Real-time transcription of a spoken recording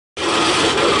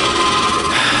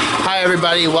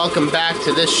everybody, welcome back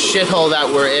to this shithole that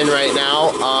we're in right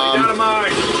now.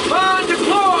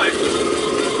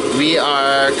 We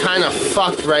are kind of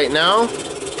fucked right now.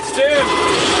 Stim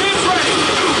ready.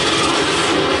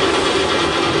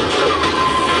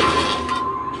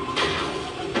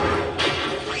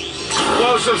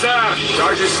 Explosives out.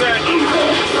 Charge is set.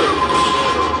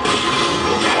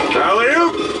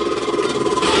 Alley-oop.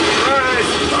 Right.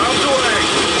 Bombs away.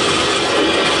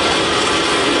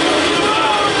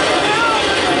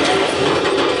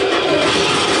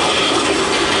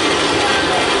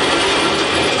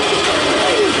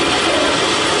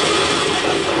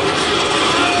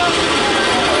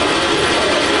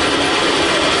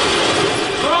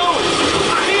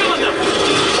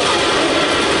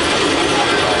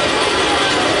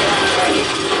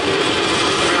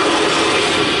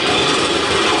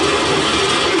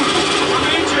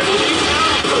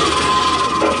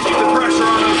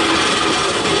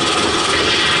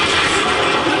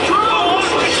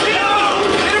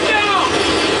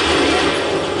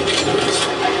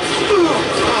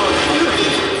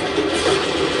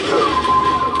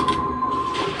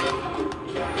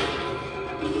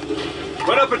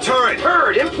 Put up a turret.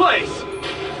 Turret in place.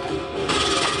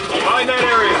 Find that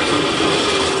area.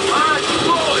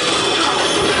 Deployed.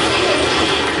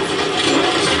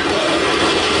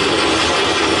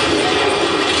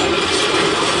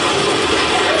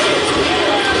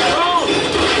 Oh,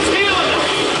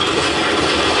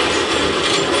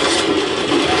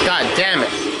 God damn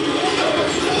it.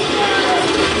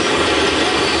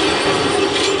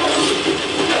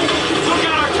 Look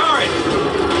at our turret.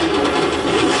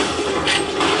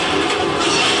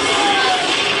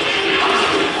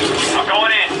 I'm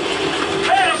going in.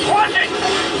 Hey, I'm watching.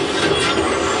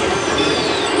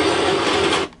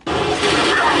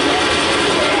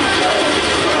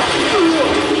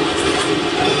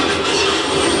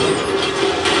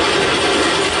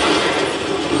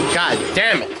 God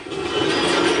damn it.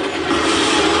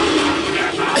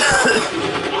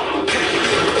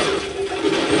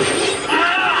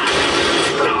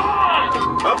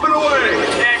 Up and away.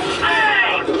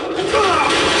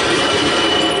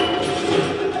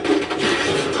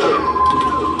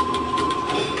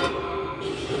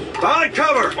 Behind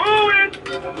cover. Moving.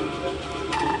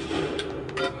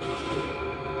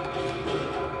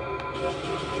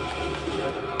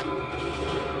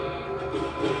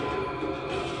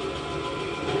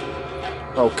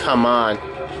 Oh, come on.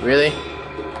 Really?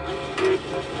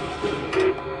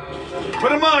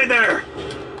 Put a mine there.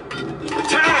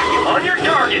 Attack. On your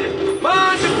target.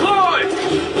 Mine deployed.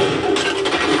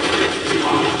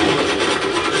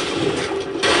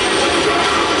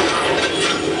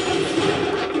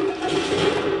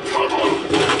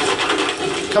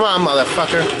 Come on,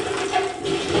 motherfucker.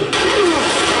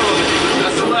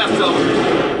 That's the leftover.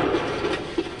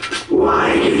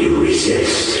 Why do you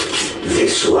resist?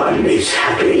 This one is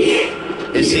happy.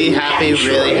 Is he happy?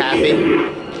 Really happy?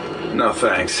 No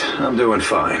thanks. I'm doing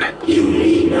fine. You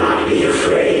need not be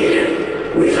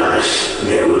afraid. With us,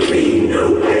 there will be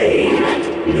no pain,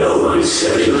 no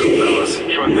uncertainty,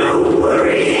 no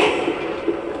worry.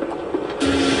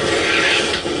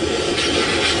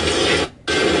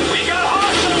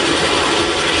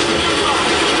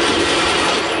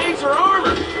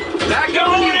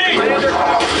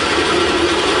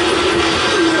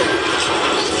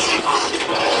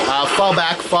 Fall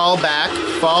back, fall back,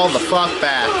 fall the fuck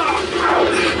back.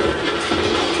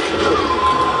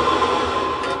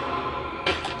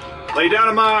 Lay down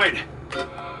a mine.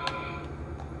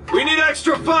 We need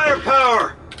extra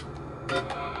firepower.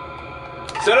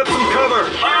 Set up some cover.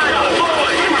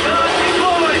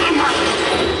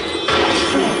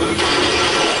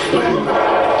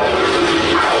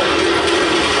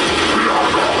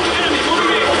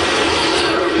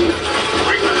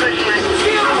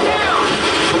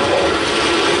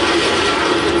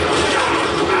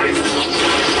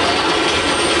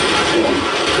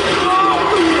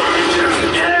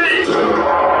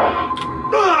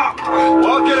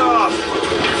 Walk it off.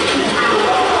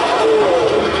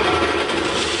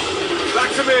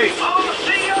 Back to me. I'm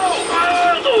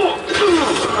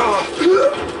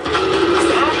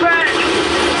back.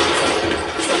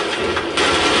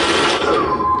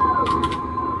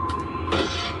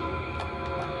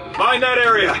 Mind that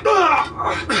area.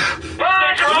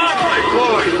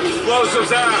 Deployed.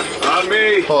 Explosives out. On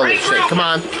me. Holy shit, come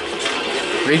on.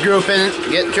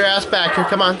 Regrouping. Get your ass back here,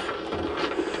 come on.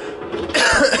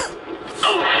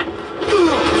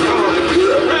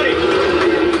 Ready.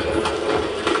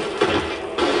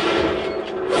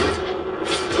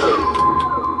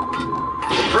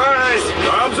 Surprise!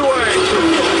 Bombs away.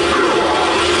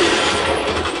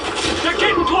 They're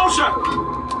getting closer.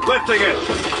 Lifting it.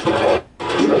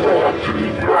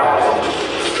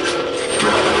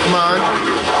 Come on.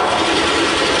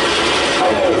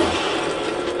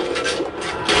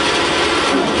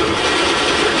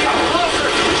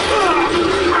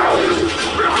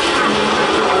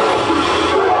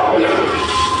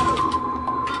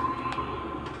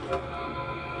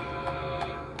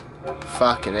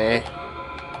 Fucking A.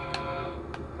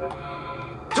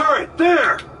 Turret,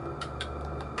 there!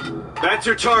 That's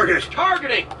your target.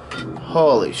 Targeting!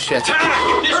 Holy shit.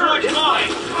 Attack! This one's mine!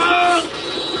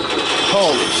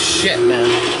 Holy shit, man.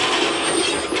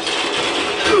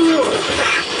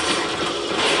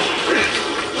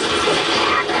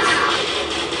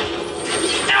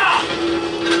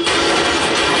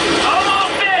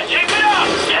 Almost there! Keep it up!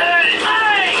 Hey!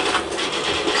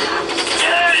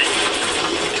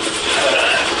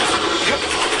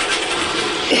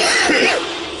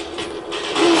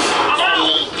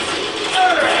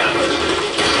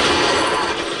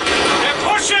 They're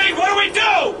pushing! What do we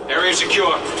do? Area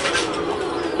secure.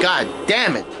 God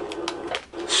damn it.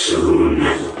 Soon,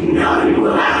 none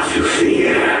will have to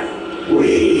fear.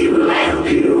 We will help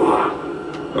you.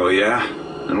 Oh, yeah?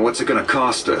 And what's it gonna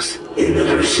cost us? In the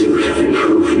pursuit of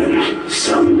improvement,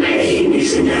 some pain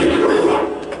is inevitable.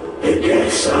 The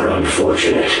deaths are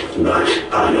unfortunate, but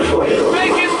unavoidable.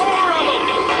 Making more of them!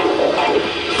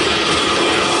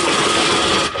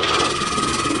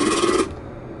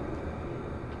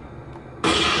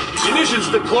 Munitions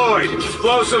deployed.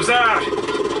 Explosives out.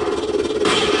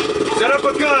 Set up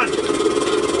a gun.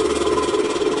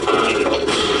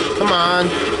 Come on.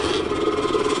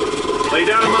 Lay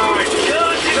down a mine.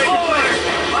 Gun deployed!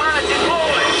 Mine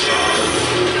deployed!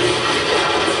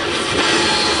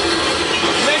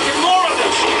 Making more of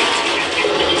them!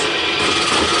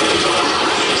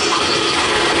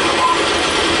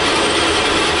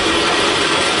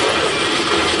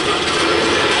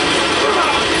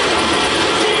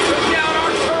 Took down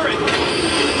our turret!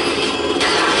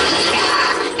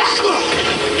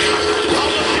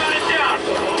 Almost got it down!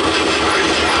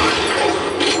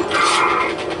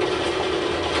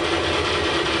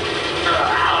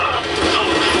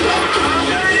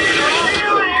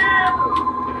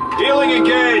 Healing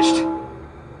engaged.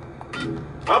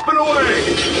 Up and away.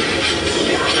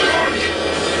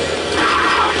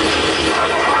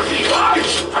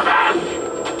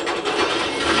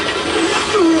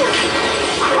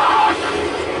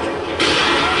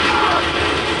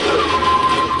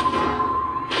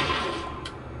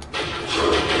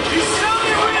 He's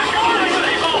selling reinforcements!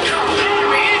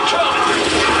 Enemy incoming!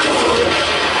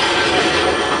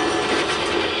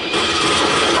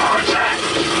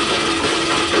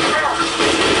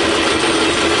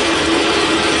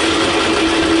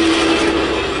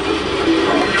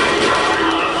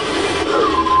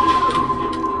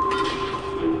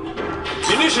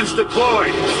 Munitions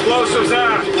deployed. Explosives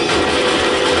out.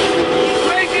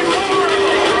 Making more of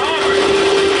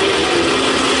them!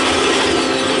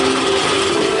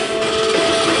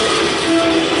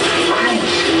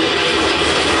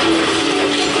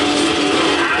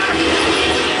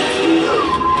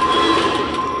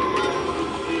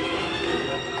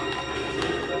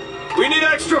 We need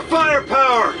extra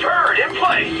firepower. Turret in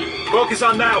place! Focus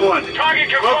on that one.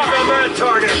 Target Focus on confirmed! that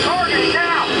target. Target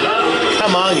now!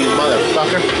 Come on, you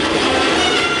motherfucker.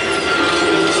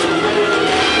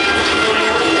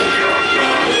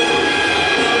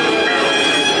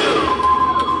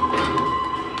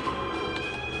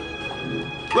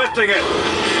 Lifting it.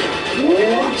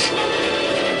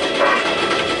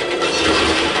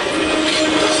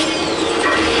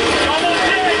 Almost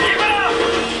dead! Keep it up!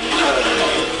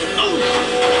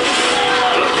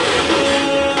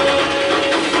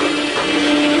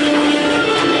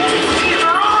 These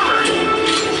are armored!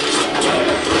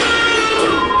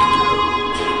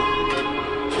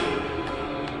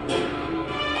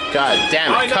 God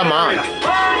damn it, come on. Mine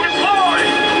deployed!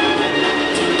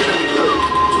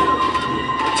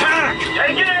 Attack!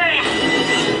 Taking aim!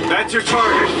 That's your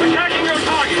target. Attacking your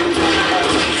target!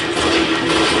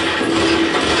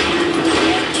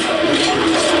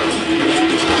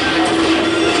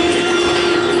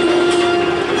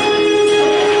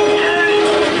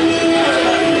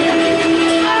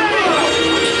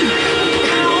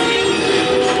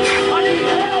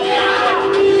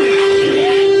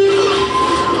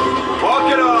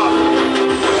 Walk it off.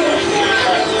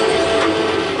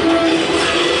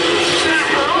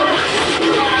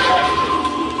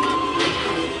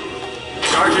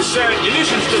 Charges set.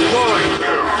 Munitions deployed.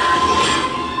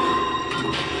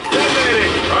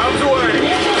 Detonating. Arms away.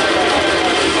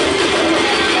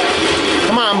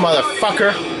 Come on,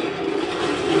 motherfucker.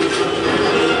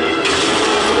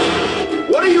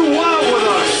 What do you want with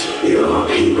us?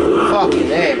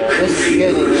 Fucking A, man. This is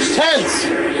getting intense.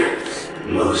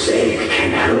 Mosaic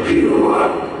can help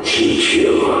you, teach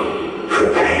you,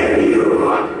 prepare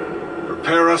you.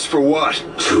 Prepare us for what?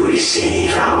 To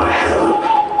receive our help.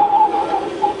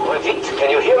 Repeat, can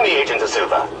you hear me, Agent De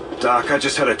Silva? Doc, I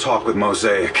just had a talk with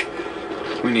Mosaic.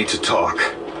 We need to talk.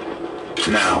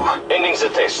 Now. Ending the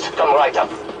test. Come right up.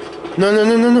 No, no,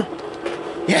 no, no, no.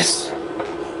 Yes.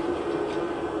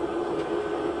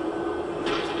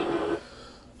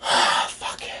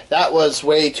 Fuck. That was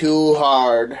way too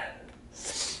hard.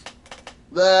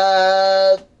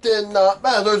 That did not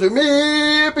matter to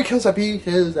me because I beat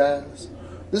his ass.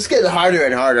 This is getting harder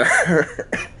and harder.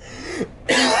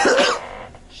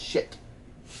 Shit.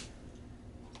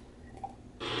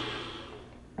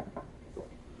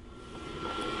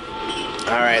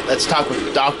 Alright, let's talk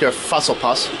with Dr.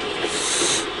 Fusselpuss.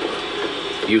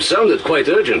 You sounded quite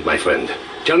urgent, my friend.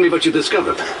 Tell me what you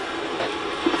discovered.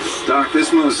 Doc,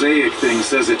 this Mosaic thing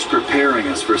says it's preparing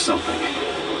us for something.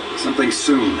 Something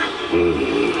soon.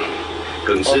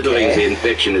 Considering the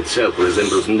infection itself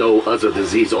resembles no other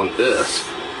disease on Earth,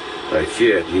 I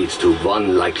fear it leads to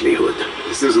one likelihood.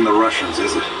 This isn't the Russians,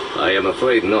 is it? I am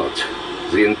afraid not.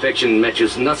 The infection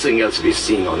matches nothing else we've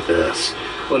seen on Earth,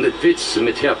 and it fits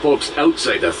with Herr Folk's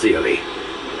outsider theory.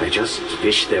 I just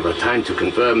wish there were time to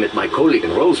confirm with my colleague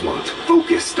in Rosemont.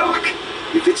 Focus, Doc.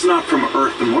 If it's not from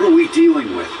Earth, then what are we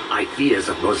dealing with? I fear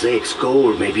that Mosaic's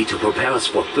goal may be to prepare us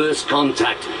for first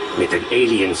contact with an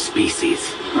alien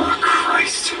species. Oh,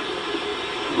 Christ.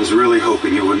 I was really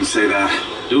hoping you wouldn't say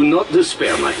that. Do not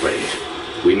despair, my friend.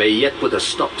 We may yet put a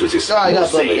stop to this Oh, I got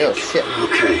Mosaic. blame. Oh, shit.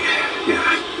 Okay,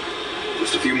 yeah.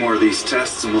 Just a few more of these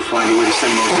tests and we'll find a way to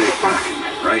send Mosaic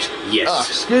packing, right? Yes. Oh,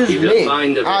 excuse He will me.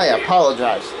 find a I way.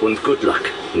 apologize. And good luck,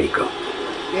 Nico.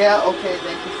 Yeah, okay,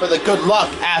 thank you for the good luck,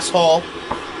 asshole.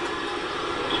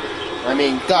 I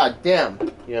mean, goddamn,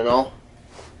 you know.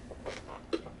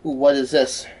 Ooh, what is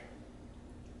this?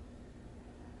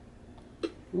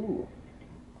 Ooh.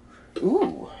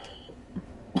 Ooh.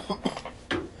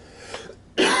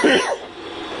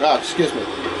 Oh, excuse me.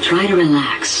 Try to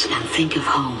relax and think of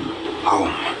home. Home.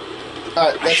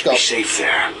 Alright, I let's should go. be safe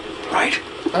there, right?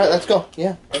 Alright, let's go.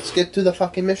 Yeah, let's get to the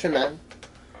fucking mission, man.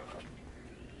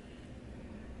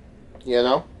 You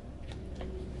know?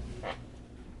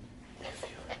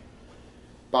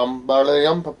 Bum ba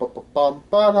dum bum bum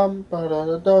ba dum ba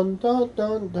da dun dun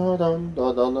dun dun dun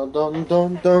dun dun dun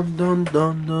dun dun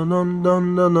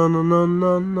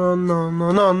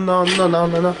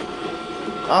dun dun dun.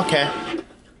 Okay.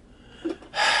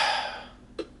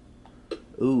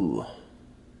 Ooh.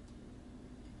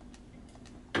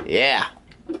 Yeah.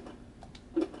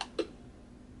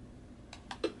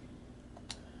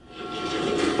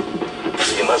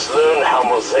 You must learn how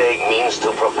Mosaic means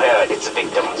to prepare its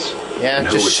victims. Yeah,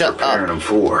 Know just what shut preparing up. them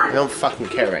for. I don't fucking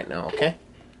care right now, okay?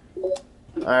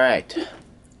 Alright.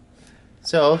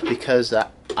 So, because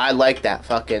I like that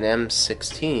fucking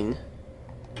M16,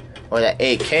 or that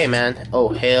AK, man. Oh,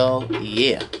 hell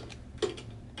yeah.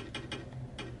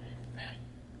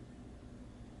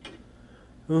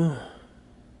 Ooh.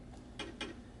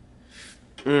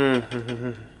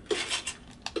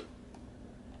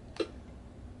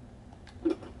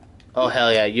 Oh,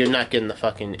 hell yeah. You're not getting the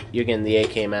fucking... You're getting the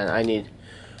AK, man. I need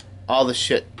all the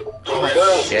shit. To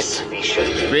learn this, we should...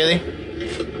 Really?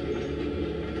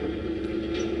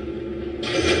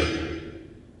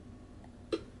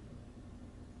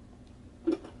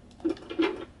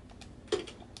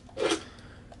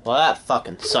 Well, that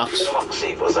fucking sucks.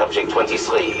 Proxy for Subject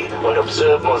 23 and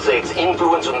observe Mosaic's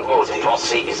influence and motive.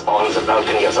 Proxy is on the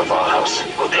balcony of the farmhouse.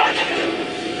 Good luck.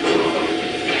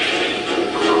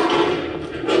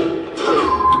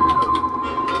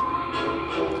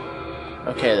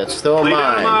 Okay, let's throw a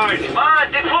mine.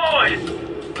 Mine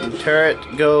deployed! And turret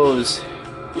goes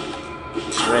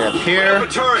right up here.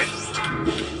 Turret!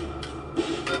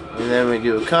 And then we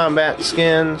do combat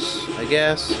skins, I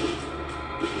guess.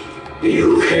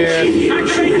 You continue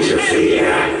to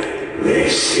interfere.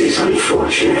 This is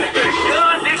unfortunate.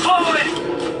 Gun deployed!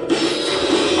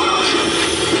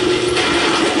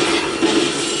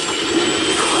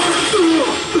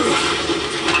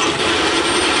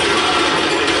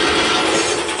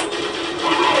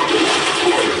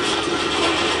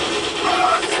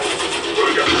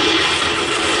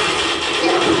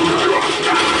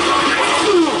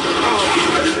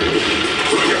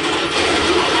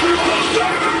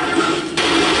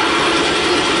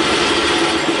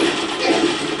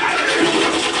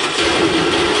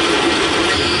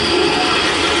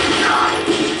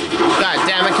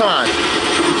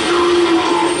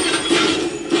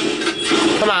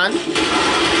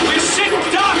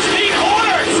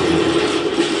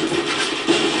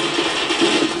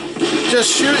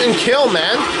 just shoot and kill,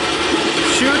 man.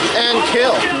 Shoot and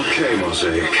kill. Okay,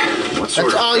 Mosaic. What sort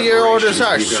That's of all your orders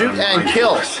are. preparations have you Shoot got in and mind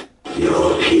kill. for us?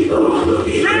 Your people will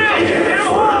be prepared for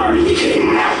our meeting.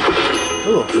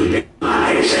 Ooh. To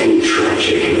minimize any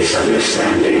tragic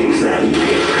misunderstandings that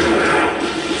may occur.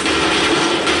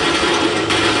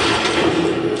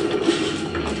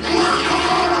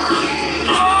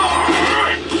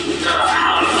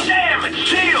 Damn it,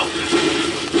 shield!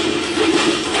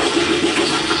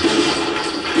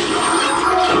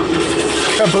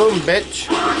 Kaboom, bitch.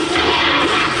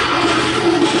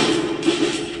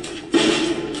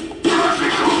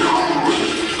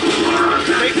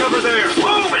 Take cover there.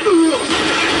 Move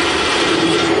it!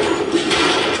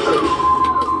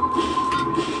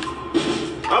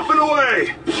 Up and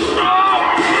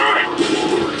away!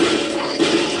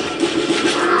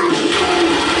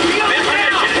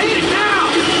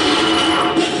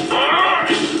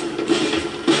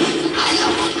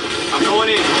 I'm going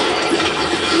in.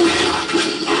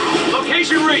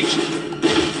 Location reached.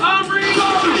 I'm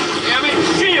reloading. Damn it,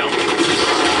 shield.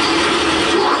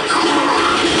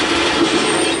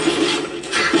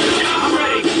 I'm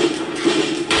ready.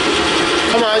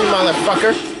 Come on, you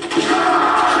motherfucker.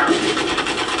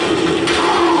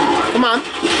 Come on.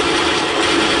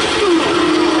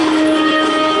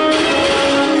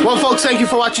 Well, folks, thank you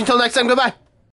for watching. Till next time, goodbye.